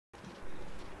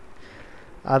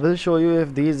I will show you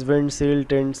if these windshield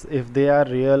tints, if they are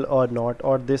real or not,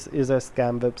 or this is a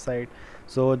scam website.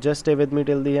 So just stay with me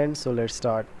till the end. So let's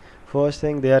start. First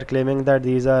thing, they are claiming that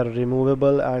these are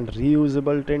removable and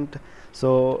reusable tint.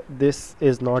 So this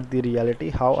is not the reality.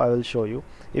 How? I will show you.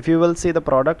 If you will see the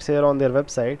products here on their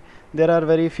website, there are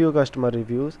very few customer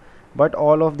reviews, but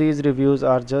all of these reviews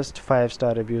are just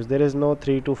 5-star reviews. There is no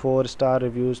 3 to 4-star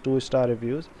reviews, 2-star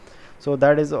reviews. So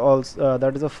that is also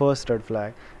that is the first red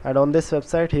flag. And on this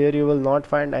website here, you will not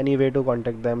find any way to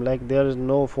contact them. Like, there is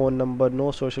no phone number, no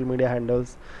social media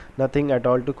handles, nothing at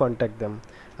all to contact them.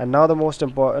 And now the most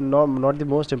important, no, not the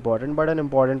most important, but an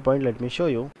important point, let me show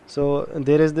you. So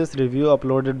there is this review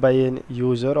uploaded by an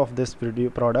user of this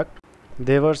video product.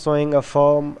 They were showing a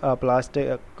firm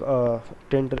plastic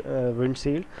tint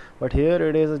windshield, but here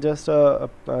it is just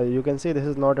you can see this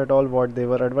is not at all what they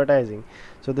were advertising.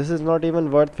 So this is not even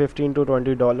worth $15 to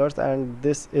 $20. And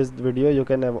this is the video. You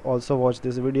can also watch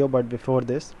this video, but before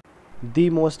this,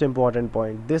 the most important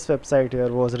point, this website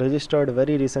here was registered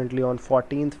very recently on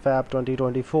 14th Feb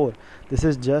 2024. This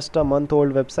is just a month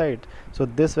old website. So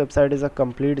this website is a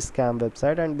complete scam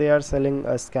website, and they are selling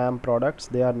scam products.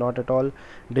 They are not at all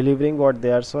delivering what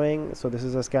they are showing. So this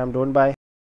is a scam. Don't buy.